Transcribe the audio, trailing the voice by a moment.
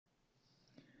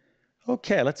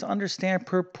Okay, let's understand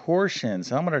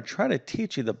proportions. I'm going to try to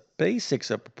teach you the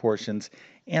basics of proportions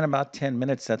in about 10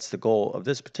 minutes. That's the goal of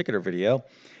this particular video.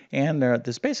 And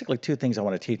there's basically two things I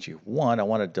want to teach you. One, I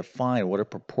want to define what a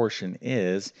proportion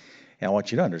is, and I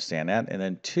want you to understand that. And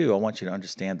then two, I want you to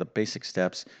understand the basic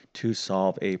steps to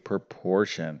solve a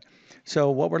proportion.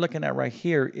 So what we're looking at right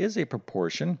here is a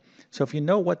proportion. So if you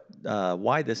know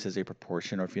why this is a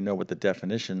proportion, or if you know what the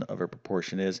definition of a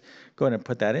proportion is, go ahead and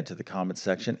put that into the comments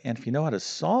section. And if you know how to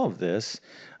solve this,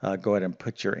 go ahead and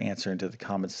put your answer into the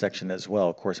comments section as well.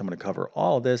 Of course, I'm going to cover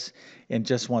all of this in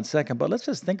just 1 second, but let's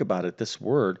just think about it. This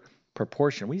word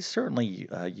proportion, we certainly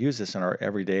use this in our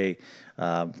everyday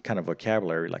kind of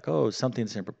vocabulary, like, oh,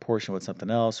 something's in proportion with something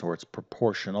else, or it's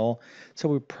proportional. So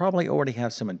we probably already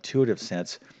have some intuitive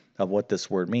sense of what this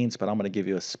word means, but I'm going to give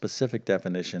you a specific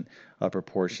definition of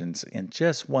proportions in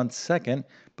just 1 second.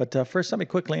 But first, let me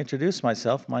quickly introduce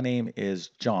myself. My name is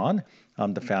John.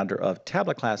 I'm the founder of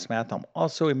TabletClass Math. I'm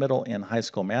also a middle and high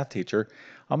school math teacher.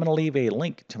 I'm going to leave a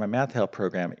link to my math help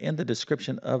program in the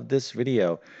description of this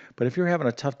video. But if you're having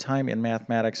a tough time in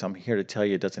mathematics, I'm here to tell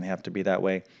you it doesn't have to be that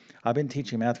way. I've been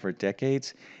teaching math for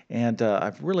decades, and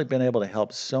I've really been able to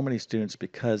help so many students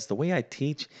because the way I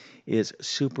teach is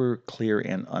super clear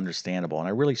and understandable. And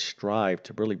I really strive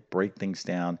to really break things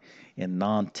down in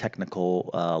non-technical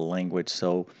language.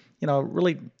 So,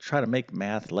 really try to make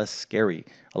math less scary.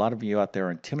 A lot of you out there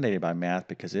are intimidated by math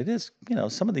because it is,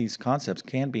 some of these concepts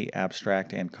can be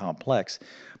abstract and complex,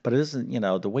 but it isn't,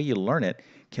 the way you learn it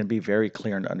can be very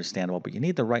clear and understandable, but you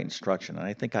need the right instruction. And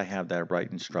I think I have that right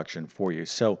instruction for you.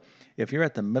 So if you're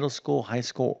at the middle school, high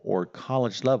school, or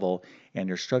college level and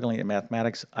you're struggling in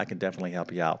mathematics, I can definitely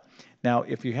help you out. Now,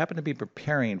 if you happen to be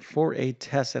preparing for a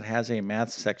test that has a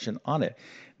math section on it,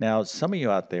 now some of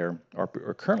you out there are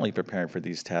currently preparing for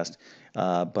these tests,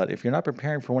 but if you're not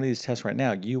preparing for one of these tests right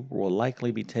now, you will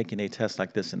likely be taking a test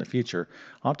like this in the future.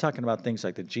 I'm talking about things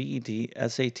like the GED,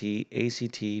 SAT,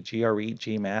 ACT, GRE,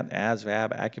 GMAT,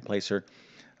 ASVAB, Accuplacer,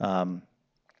 um,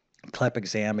 CLEP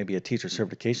exam, maybe a teacher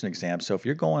certification exam. So if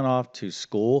you're going off to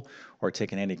school or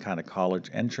taking any kind of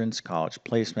college entrance, college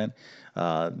placement,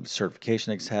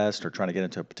 certification test, or trying to get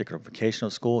into a particular vocational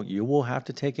school, you will have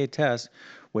to take a test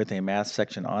with a math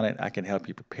section on it. I can help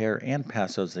you prepare and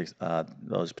pass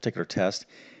those particular tests.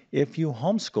 If you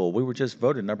homeschool, we were just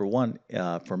voted number one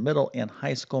for middle and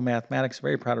high school mathematics.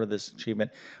 Very proud of this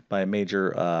achievement by a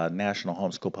major national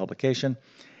homeschool publication.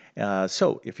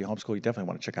 So if you homeschool, you definitely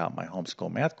want to check out my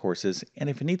homeschool math courses. And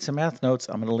if you need some math notes,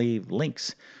 I'm going to leave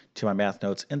links to my math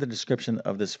notes in the description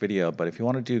of this video. But if you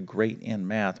want to do great in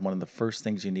math, one of the first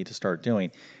things you need to start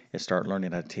doing is start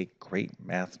learning how to take great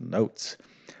math notes.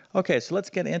 Okay, so let's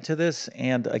get into this.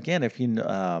 And again, if you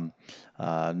know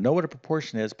what a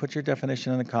proportion is, put your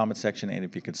definition in the comment section. And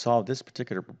if you can solve this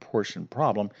particular proportion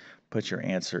problem, put your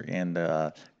answer in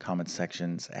the comment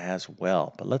sections as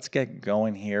well. But let's get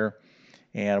going here.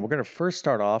 And we're going to first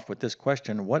start off with this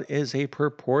question: what is a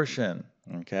proportion?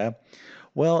 Okay.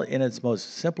 Well, in its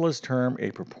most simplest term,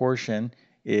 a proportion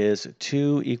is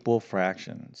two equal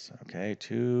fractions. Okay,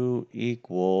 two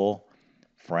equal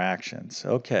fractions.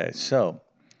 Okay, so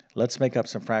let's make up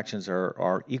some fractions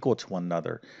are equal to one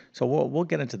another. So we'll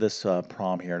get into this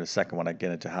problem here in a second when I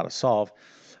get into how to solve.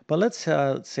 But let's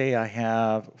say I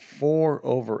have 4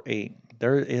 over 8.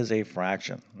 There is a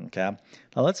fraction, okay?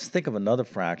 Now let's think of another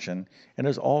fraction, and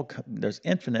there's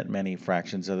infinite many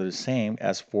fractions that are the same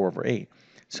as 4 over 8.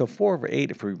 So 4 over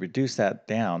 8, if we reduce that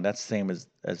down, that's the same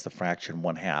as the fraction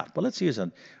 1/2. But let's use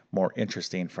a more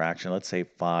interesting fraction. Let's say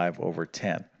 5 over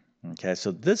 10. Okay,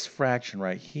 so this fraction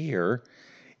right here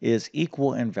is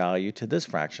equal in value to this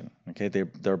fraction. Okay,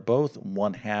 they're both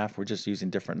 1/2. We're just using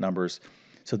different numbers.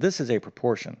 So this is a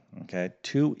proportion. Okay,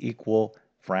 two equal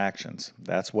fractions.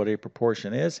 That's what a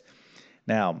proportion is.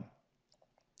 Now,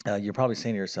 you're probably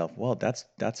saying to yourself, "Well, that's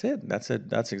it. That's it.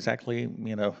 That's exactly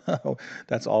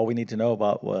that's all we need to know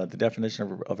about the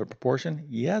definition of a proportion."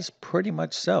 Yes, pretty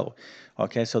much so.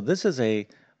 Okay, so this is a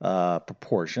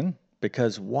proportion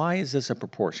because why is this a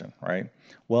proportion, right?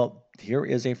 Well, here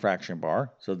is a fraction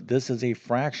bar, so this is a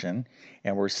fraction,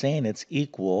 and we're saying it's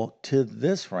equal to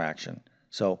this fraction.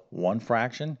 So one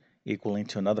fraction equaling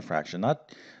to another fraction,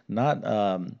 not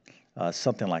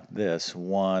something like this,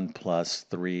 1 plus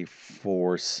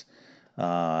 3/4,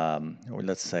 or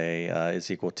let's say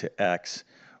is equal to x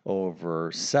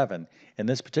over 7. In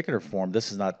this particular form,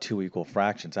 this is not two equal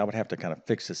fractions. I would have to kind of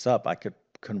fix this up. I could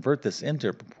convert this into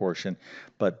a proportion,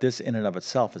 but this in and of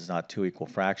itself is not two equal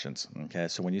fractions. Okay,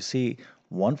 so when you see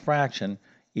one fraction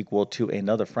equal to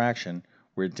another fraction,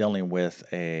 we're dealing with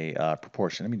a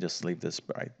proportion. Let me just leave this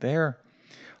right there.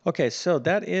 Okay, so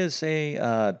that is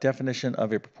a definition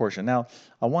of a proportion. Now,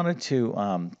 I wanted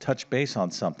to touch base on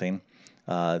something.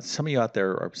 Some of you out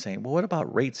there are saying, well, what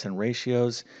about rates and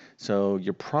ratios? So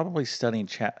you're probably studying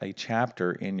a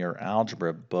chapter in your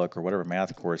algebra book or whatever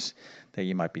math course that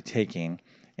you might be taking.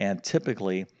 And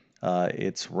typically,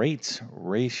 it's rates,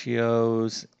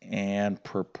 ratios, and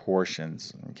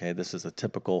proportions. Okay, this is a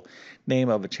typical name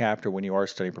of a chapter when you are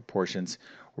studying proportions.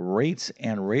 Rates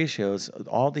and ratios,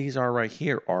 all these are right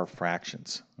here are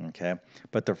fractions, okay?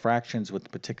 But they're fractions with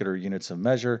particular units of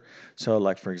measure. So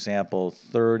like, for example,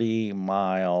 30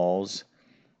 miles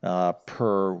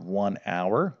per 1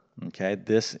 hour, okay?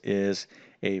 This is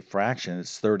a fraction.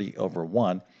 It's 30 over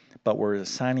 1, but we're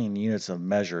assigning units of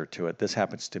measure to it. This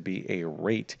happens to be a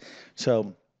rate.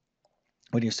 So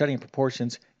when you're studying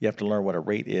proportions, you have to learn what a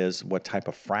rate is, what type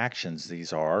of fractions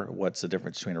these are, what's the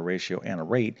difference between a ratio and a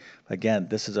rate. Again,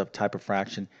 this is a type of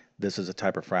fraction, this is a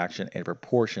type of fraction, and a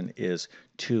proportion is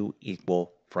two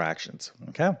equal fractions,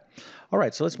 okay? All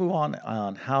right, so let's move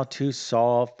on how to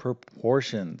solve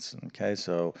proportions, okay?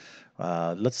 So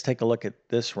let's take a look at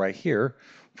this right here.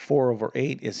 4 over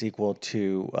 8 is equal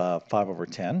to 5 over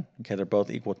 10, okay? They're both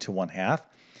equal to 1/2.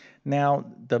 Now,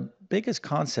 the biggest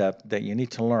concept that you need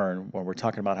to learn when we're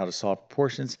talking about how to solve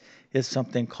proportions is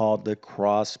something called the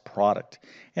cross product.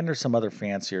 And there's some other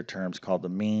fancier terms called the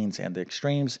means and the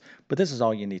extremes, but this is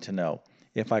all you need to know.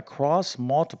 If I cross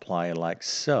multiply like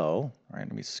so, all right,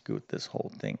 let me scoot this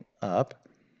whole thing up.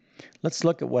 Let's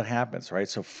look at what happens, right?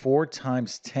 So 4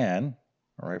 times 10,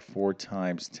 all right, 4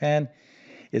 times 10.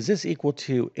 Is this equal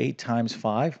to 8 times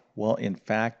 5? Well, in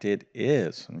fact, it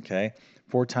is, okay?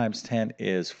 4 times 10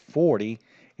 is 40,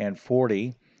 and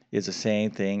 40 is the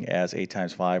same thing as 8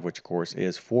 times 5, which of course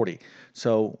is 40.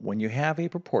 So when you have a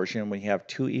proportion, when you have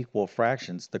two equal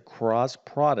fractions, the cross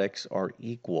products are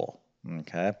equal,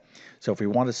 okay? So if we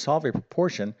want to solve a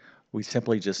proportion, we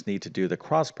simply just need to do the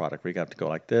cross product. We have to go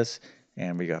like this,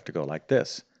 and we have to go like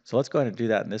this. So let's go ahead and do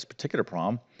that in this particular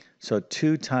problem. So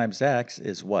 2 times x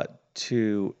is what?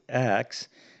 2x,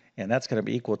 and that's going to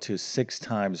be equal to 6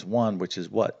 times 1, which is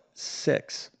what?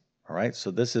 6. All right,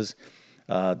 so this is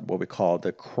what we call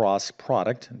the cross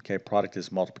product. Okay, product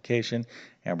is multiplication,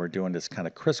 and we're doing this kind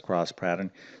of crisscross pattern.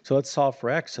 So let's solve for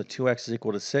x. So 2x is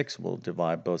equal to 6. We'll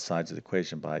divide both sides of the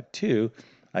equation by 2.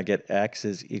 I get x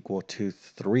is equal to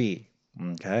 3.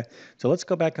 Okay, so let's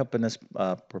go back up in this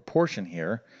proportion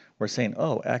here. We're saying,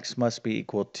 oh, x must be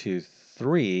equal to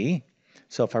 3.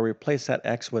 So if I replace that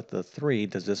x with the 3,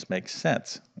 does this make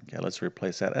sense? Okay, let's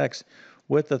replace that x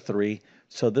with the 3.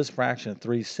 So this fraction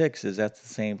 3/6, is that the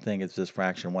same thing as this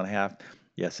fraction 1/2?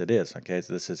 Yes, it is. Okay,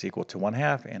 so this is equal to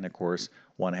 1/2, and of course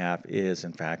 1/2 is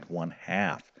in fact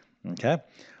 1/2. Okay,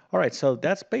 all right, so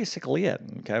that's basically it.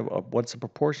 Okay, what's a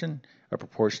proportion? A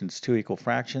proportion is two equal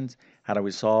fractions. How do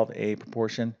we solve a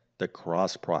proportion? The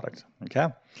cross product. Okay,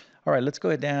 all right, let's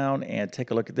go down and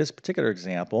take a look at this particular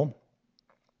example,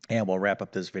 and we'll wrap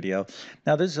up this video.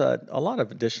 Now, there's a lot of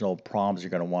additional problems you're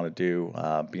going to want to do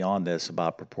beyond this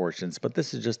about proportions, but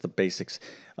this is just the basics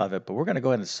of it. But we're going to go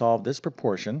ahead and solve this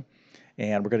proportion,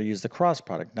 and we're going to use the cross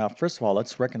product. Now, first of all,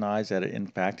 let's recognize that in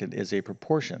fact it is a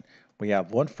proportion. We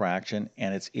have one fraction,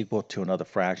 and it's equal to another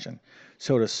fraction.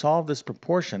 So to solve this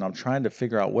proportion, I'm trying to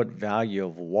figure out what value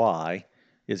of y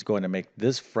is going to make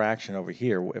this fraction over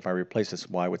here. If I replace this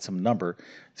y with some number,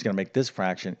 it's going to make this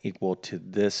fraction equal to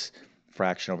this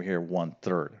fraction over here,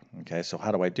 1/3. Okay, so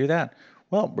how do I do that?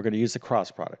 Well, we're going to use the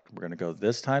cross product. We're going to go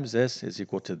this times this is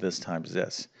equal to this times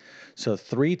this. So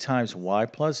 3 times y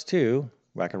plus 2,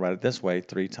 I can write it this way,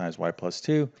 3 times y plus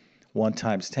 2. 1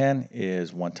 times 10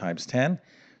 is 1 times 10.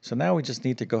 So now we just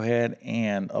need to go ahead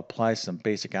and apply some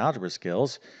basic algebra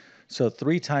skills. So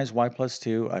 3 times y plus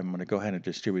 2, I'm going to go ahead and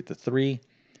distribute the 3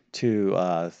 to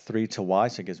y,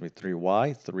 so it gives me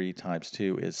 3y. 3 times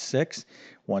 2 is 6.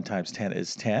 1 times 10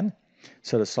 is 10.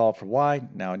 So to solve for y,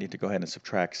 now I need to go ahead and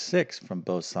subtract 6 from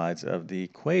both sides of the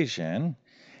equation,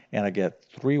 and I get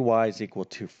 3y is equal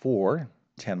to 4.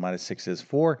 10 minus 6 is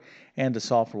 4, and to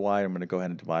solve for y, I'm going to go ahead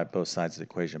and divide both sides of the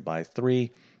equation by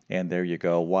 3, and there you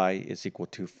go. Y is equal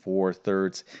to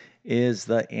 4/3 is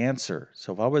the answer.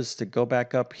 So if I was to go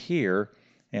back up here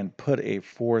and put a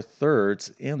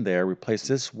 4/3 in there, replace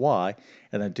this y,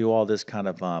 and then do all this kind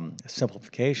of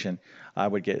simplification, I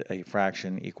would get a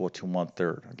fraction equal to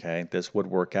 1/3. Okay, this would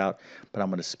work out, but I'm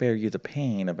going to spare you the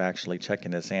pain of actually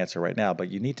checking this answer right now. But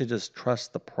you need to just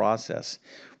trust the process.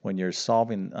 When you're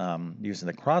solving using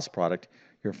the cross product,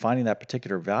 you're finding that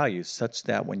particular value such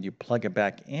that when you plug it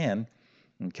back in,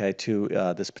 okay, to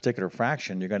this particular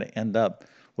fraction, you're going to end up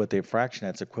with a fraction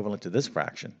that's equivalent to this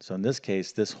fraction. So in this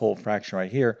case, this whole fraction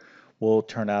right here will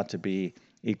turn out to be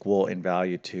equal in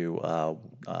value to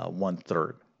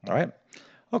 1/3. All right.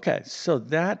 Okay, so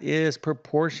that is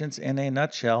proportions in a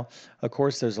nutshell. Of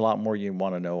course, there's a lot more you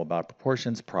want to know about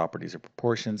proportions, properties of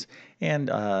proportions, and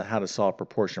how to solve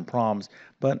proportion problems.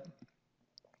 But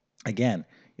again,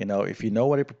 if you know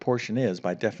what a proportion is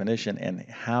by definition and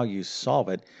how you solve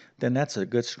it, then that's a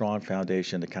good, strong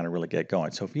foundation to kind of really get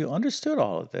going. So if you understood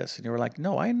all of this and you were like,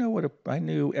 no, I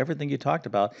knew everything you talked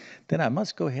about, then I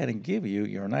must go ahead and give you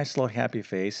your nice little happy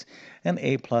face, an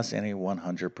A plus and a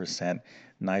 100%.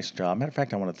 Nice job. Matter of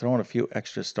fact, I want to throw in a few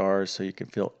extra stars so you can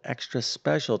feel extra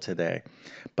special today.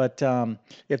 But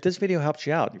if this video helps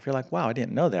you out, if you're like, wow, I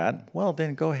didn't know that, well,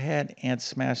 then go ahead and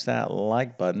smash that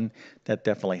like button. That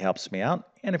definitely helps me out.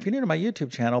 And if you're new to my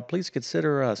YouTube channel, please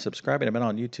consider subscribing. I've been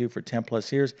on YouTube for 10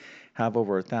 plus years, have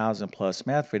over 1,000 plus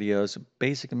math videos,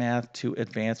 basic math to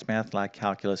advanced math like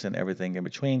calculus and everything in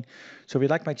between. So if you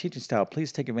like my teaching style,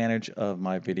 please take advantage of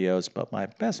my videos. But my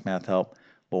best math help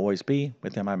will always be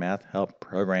within my math help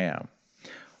program.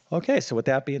 Okay, so with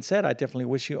that being said, I definitely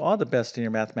wish you all the best in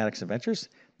your mathematics adventures.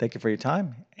 Thank you for your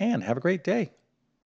time and have a great day.